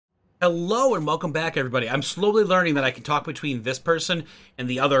Hello and welcome back, everybody. I'm slowly learning that I can talk between this person and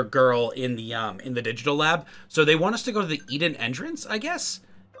the other girl in the digital lab. So they want us to go to the Eden entrance, I guess,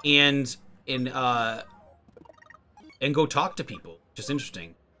 and go talk to people, which is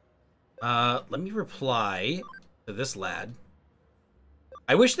interesting. Let me reply to this lad.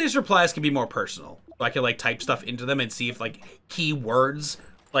 I wish these replies could be more personal, so I could like type stuff into them and see if like keywords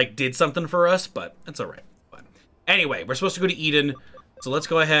like did something for us, but that's all right. But anyway, we're supposed to go to Eden. So let's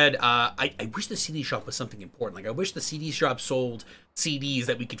go ahead. I wish the CD shop was something important. Like, I wish the CD shop sold CDs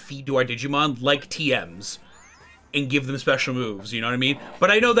that we could feed to our Digimon, like TMs, and give them special moves, you know what I mean?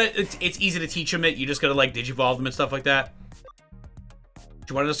 But I know that it's easy to teach them it. You just gotta, like, Digivolve them and stuff like that.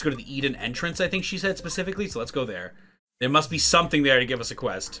 She wanted us to go to the Eden entrance, I think she said specifically, so let's go there. There must be something there to give us a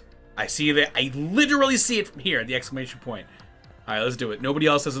quest. I see that. I literally see it from here, the exclamation point. All right, let's do it. Nobody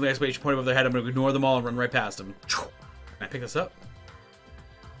else has an exclamation point above their head. I'm gonna ignore them all and run right past them. Can I pick this up?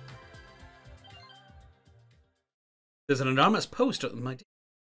 There's an anonymous post on my...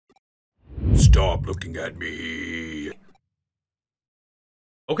 Stop looking at me.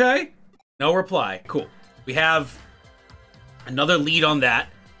 Okay. No reply. Cool. We have another lead on that.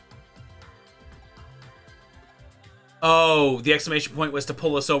 Oh, the exclamation point was to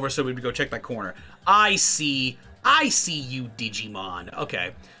pull us over so we'd go check that corner. I see. I see you, Digimon.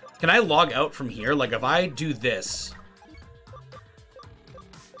 Okay. Can I log out from here? Like, if I do this...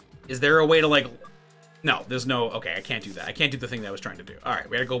 Is there a way to, like... No, there's no... Okay, I can't do that. I can't do the thing that I was trying to do. Alright,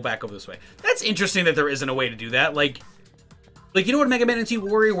 we gotta go back over this way. That's interesting that there isn't a way to do that. Like you know what Mega Man and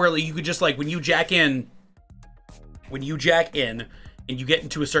T-Warrior, where like, you could just, like, when you jack in, and you get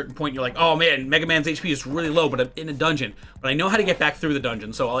into a certain point, you're like, oh man, Mega Man's HP is really low, but I'm in a dungeon. But I know how to get back through the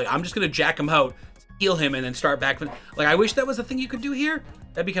dungeon, so like, I'm just gonna jack him out, heal him, and then start back. Like, I wish that was a thing you could do here.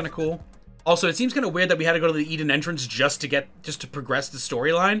 That'd be kind of cool. Also, it seems kind of weird that we had to go to the Eden entrance just to progress the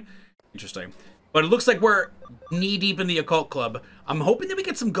storyline. Interesting. But it looks like we're knee-deep in the Occult Club. I'm hoping that we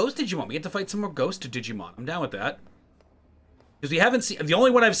get some Ghost Digimon. We get to fight some more Ghost Digimon. I'm down with that. Because we haven't seen... The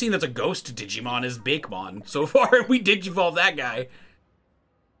only one I've seen that's a Ghost Digimon is Bakemon. So far, we Digivolved that guy.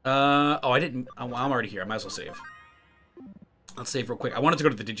 Oh, I didn't... Oh, well, I'm already here. I might as well save. Let's save real quick. I wanted to go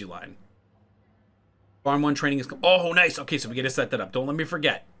to the Digiline. Farm 1 training is... Oh, nice. Okay, so we get to set that up. Don't let me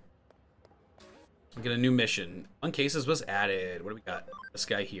forget. We get a new mission. 1 cases was added. What do we got? This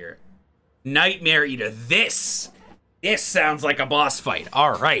guy here. Nightmare Eater. This sounds like a boss fight.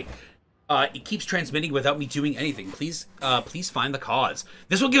 All right. It keeps transmitting without me doing anything. Please find the cause.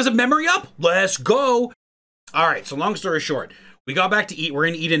 This will give us a memory up. Let's go. All right. So long story short, we got back to eat. We're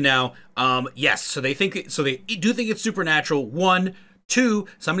in Eden now. Yes. So they do think it's supernatural. 1, 2.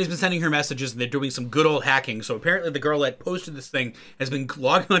 Somebody's been sending her messages and they're doing some good old hacking. So apparently the girl that posted this thing has been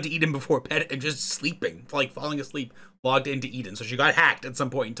logging onto Eden before bed and just sleeping, like falling asleep, logged into Eden. So she got hacked at some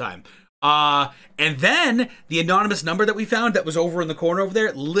point in time. And then the anonymous number that we found that was over in the corner over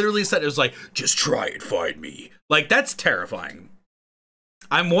there literally said, it was like, just try and find me. Like, that's terrifying.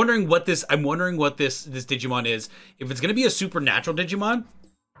 I'm wondering what this Digimon is. If it's gonna be a supernatural Digimon.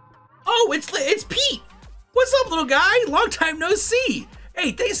 Oh, it's Pete. What's up, little guy? Long time no see.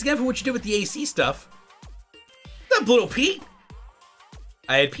 Hey, thanks again for what you did with the AC stuff. What's up, little Pete?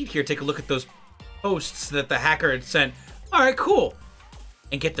 I had Pete here take a look at those posts that the hacker had sent. All right, cool.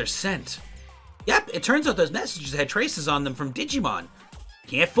 And get their scent. Yep, it turns out those messages had traces on them from Digimon.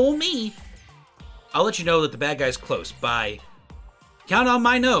 Can't fool me. I'll let you know that the bad guy's close. Bye. Count on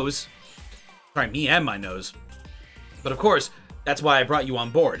my nose. Sorry, me and my nose. But of course, that's why I brought you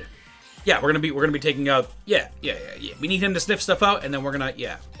on board. Yeah, we're gonna be taking out. Yeah. We need him to sniff stuff out, and then we're gonna.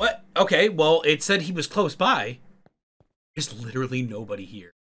 Yeah. What? Okay. Well, it said he was close by. There's literally nobody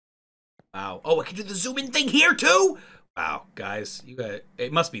here. Wow. Oh, I can do the zoom in thing here too. Wow, guys, you got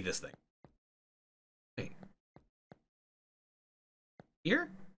it. Must be this thing. Wait. Here?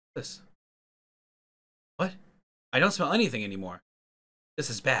 This. What? I don't smell anything anymore. This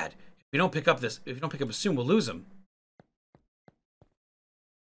is bad. If we don't pick up soon, we'll lose him.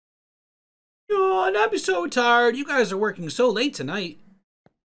 Oh, I'm so tired. You guys are working so late tonight.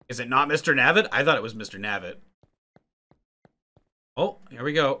 Is it not Mr. Navitt? I thought it was Mr. Navitt. Oh, here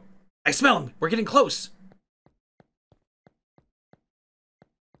we go. I smell him. We're getting close.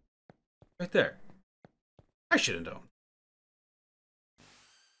 Right there. I should have known.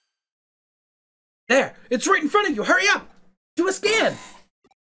 There! It's right in front of you! Hurry up! Do a scan!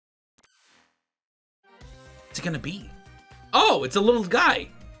 What's it gonna be? Oh, it's a little guy.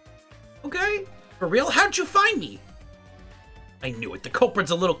 Okay. For real? How'd you find me? I knew it. The culprit's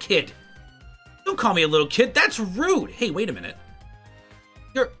a little kid. Don't call me a little kid. That's rude. Hey, wait a minute.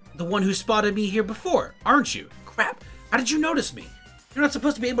 You're the one who spotted me here before, aren't you? Crap. How did you notice me? You're not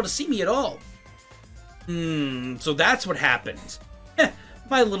supposed to be able to see me at all. So that's what happens.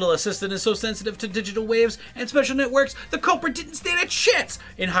 My little assistant is so sensitive to digital waves and special networks, the culprit didn't stand a chance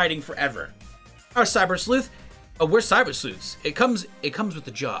in hiding forever. Our cyber sleuth, we're cyber sleuths. It comes with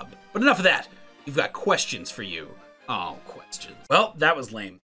the job. But enough of that. We've got questions for you. Oh, questions. Well, that was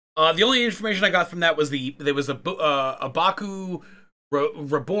lame. The only information I got from that was there was a Baku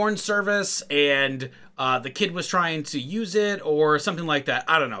Reborn service, and the kid was trying to use it or something like that.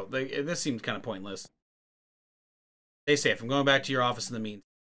 I don't know. This seems kind of pointless. Stay safe. I'm going back to your office in the meantime.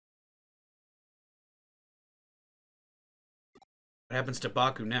 What happens to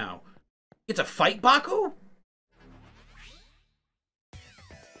Baku now? It's a fight Baku?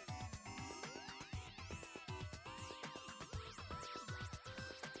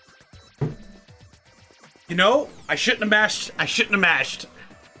 You know, I shouldn't have mashed.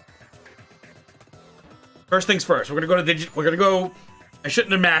 First things first, we're gonna go I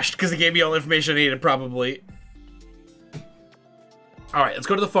shouldn't have mashed because it gave me all the information I needed, probably. Alright, let's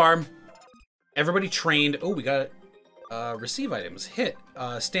go to the farm. Everybody trained. Oh, we got receive items. Hit.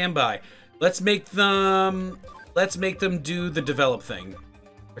 Standby. Let's make them do the develop thing.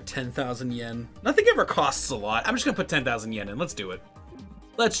 For 10,000 yen. Nothing ever costs a lot. I'm just gonna put 10,000 yen in. Let's do it.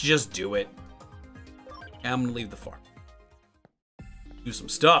 Let's just do it. I'm gonna leave the farm. Do some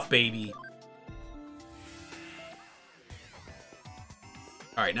stuff, baby.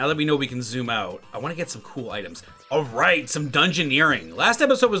 Alright, now that we know we can zoom out, I want to get some cool items. Alright, some dungeoneering. Last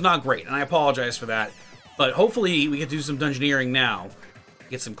episode was not great, and I apologize for that. But hopefully we can do some dungeoneering now.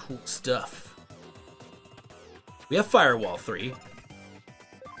 Get some cool stuff. We have Firewall 3.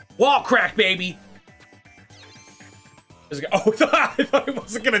 Wall crack, baby! Oh, I thought I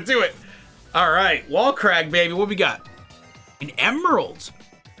wasn't gonna do it. Alright, wall crack, baby. What we got? An emerald.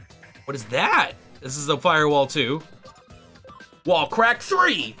 What is that? This is a Firewall 2. Wall crack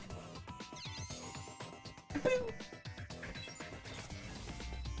 3.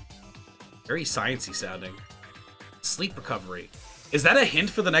 Very sciencey sounding. Sleep recovery. Is that a hint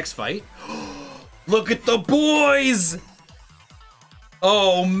for the next fight? Look at the boys!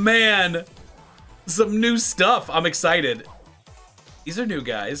 Oh man. Some new stuff. I'm excited. These are new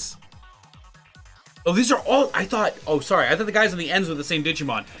guys. Oh, these are all, oh, sorry. I thought the guys on the ends were the same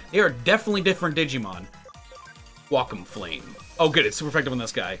Digimon. They are definitely different Digimon. Walkum Flame. Oh, good. It's super effective on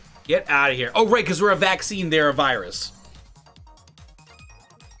this guy. Get out of here. Oh, right, because we're a vaccine. They're a virus.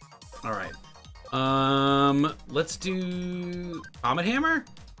 All right. Let's do Comet Hammer?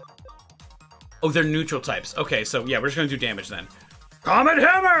 Oh, they're neutral types. Okay, so yeah, we're just going to do damage then. Comet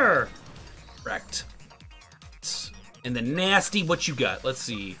Hammer! Correct. And the nasty, what you got? Let's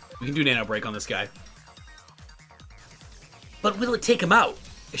see. We can do Nano Break on this guy. But will it take him out?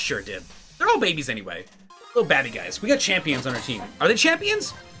 It sure did. They're all babies anyway. Little baddie guys. We got champions on our team. Are they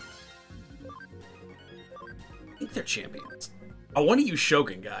champions? I think they're champions. I want to use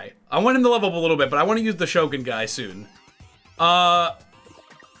Shogun guy. I want him to level up a little bit, but I want to use the Shogun guy soon. Actually,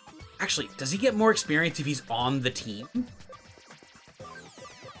 does he get more experience if he's on the team?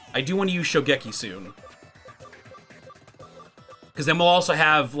 I do want to use Shogeki soon. Because then we'll also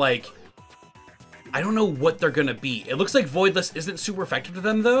have, like, I don't know what they're going to be. It looks like Voidless isn't super effective to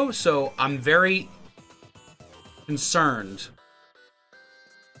them, though, so I'm very concerned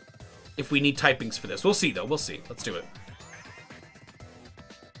if we need typings for this. We'll see, though. We'll see. Let's do it.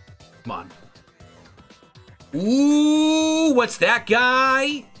 Come on. Ooh, what's that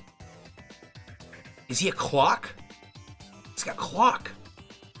guy? Is he a clock? He's got a clock.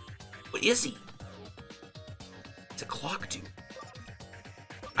 What is he? It's a clock, dude.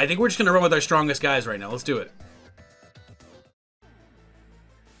 I think we're just gonna run with our strongest guys right now. Let's do it.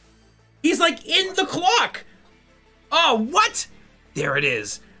 He's like in the clock! Oh, what? There it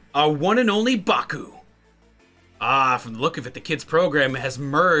is. Our one and only Baku. Ah, from the look of it, the kid's program has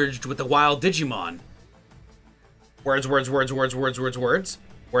merged with the wild Digimon. Words, words, words, words, words, words, words.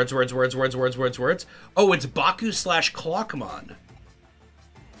 Words, words, words, words, words, words, words. Oh, it's Baku slash Clockmon.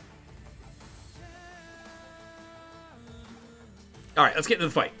 Alright, let's get into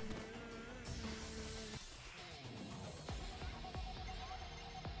the fight.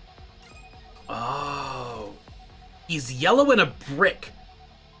 Oh. He's yellow and a brick.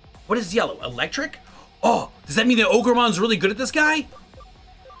 What is yellow? Electric? Oh, does that mean that Ogremon's really good at this guy?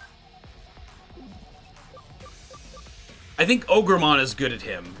 I think Ogremon is good at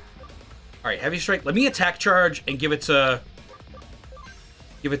him. Alright, heavy strike. Let me attack charge and give it to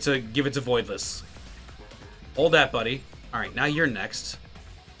Voidless. Hold that, buddy. Alright, now you're next.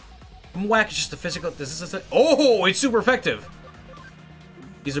 Whack is just a physical. This is oh, it's super effective.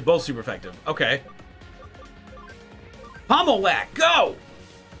 These are both super effective. Okay. Pommel whack, go!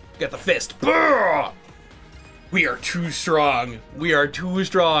 Get the fist. Brrr! We are too strong. We are too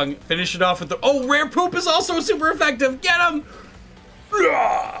strong. Finish it off with the... Oh, rare poop is also super effective. Get him!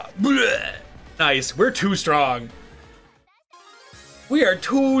 Nice. We're too strong. We are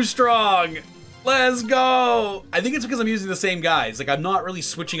too strong. Let's go. I think it's because I'm using the same guys. Like, I'm not really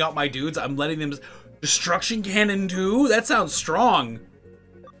switching out my dudes. I'm letting them... Destruction Cannon 2? That sounds strong.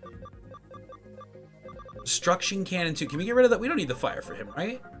 Destruction Cannon 2. Can we get rid of that? We don't need the fire for him,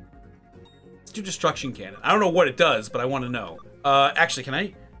 right? Let's do Destruction Cannon. I don't know what it does, but I want to know. Actually, can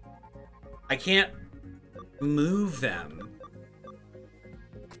I? I can't move them.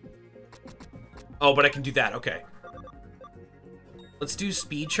 Oh, but I can do that. Okay. Let's do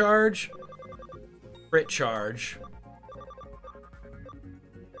Speed Charge. Crit Charge.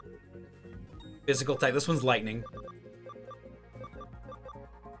 Physical type. This one's Lightning.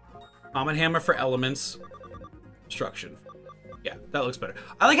 Common Hammer for elements. Destruction. Yeah, that looks better.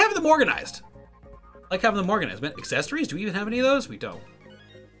 I like having them organized. I like having them organized. Man, accessories? Do we even have any of those? We don't.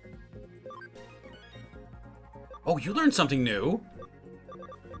 Oh, you learned something new.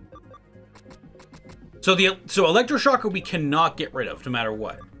 So Electroshocker we cannot get rid of, no matter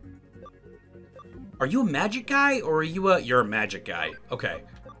what. Are you a magic guy, or are you a... You're a magic guy. Okay.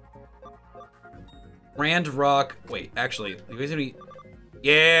 Grand Rock... Wait, actually, you guys gonna be...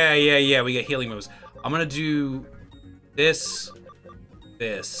 Yeah, we get healing moves. I'm gonna do... This.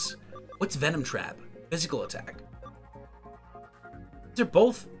 What's Venom Trap? Physical attack. They're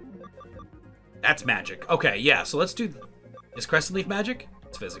both... That's magic. Okay, yeah, so let's do... Is Crescent Leaf magic?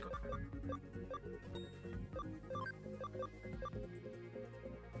 It's physical.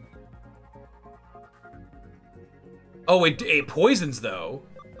 Oh, it poisons, though.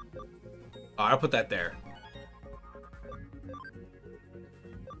 Oh, I'll put that there.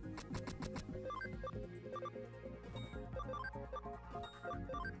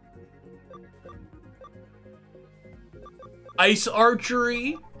 Ice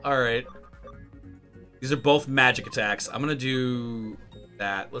Archery. All right. These are both magic attacks. I'm going to do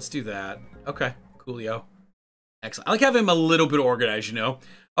that. Let's do that. Okay. Coolio. Excellent. I like having him a little bit organized, you know?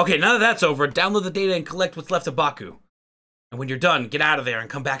 Okay, now that that's over, download the data and collect what's left of Baku. And when you're done, get out of there and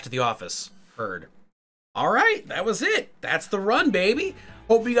come back to the office. Heard. All right, that was it. That's the run, baby.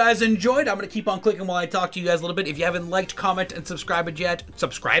 Hope you guys enjoyed. I'm going to keep on clicking while I talk to you guys a little bit. If you haven't liked, comment, and subscribed yet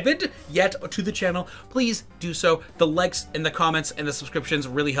to the channel, please do so. The likes and the comments and the subscriptions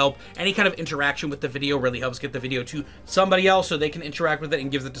really help. Any kind of interaction with the video really helps get the video to somebody else so they can interact with it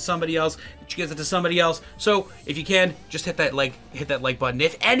and gives it to somebody else, which gives it to somebody else. So if you can, just hit that like button.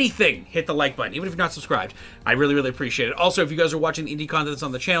 If anything, hit the like button, even if you're not subscribed. I really, really appreciate it. Also, if you guys are watching the indie content that's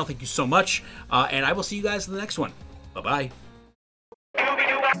on the channel, thank you so much. And I will see you guys in the next one. Bye-bye.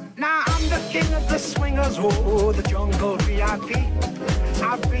 Now I'm the king of the swingers, oh, the jungle VIP.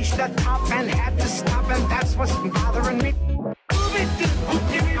 I've reached the top and had to stop, and that's what's bothering me.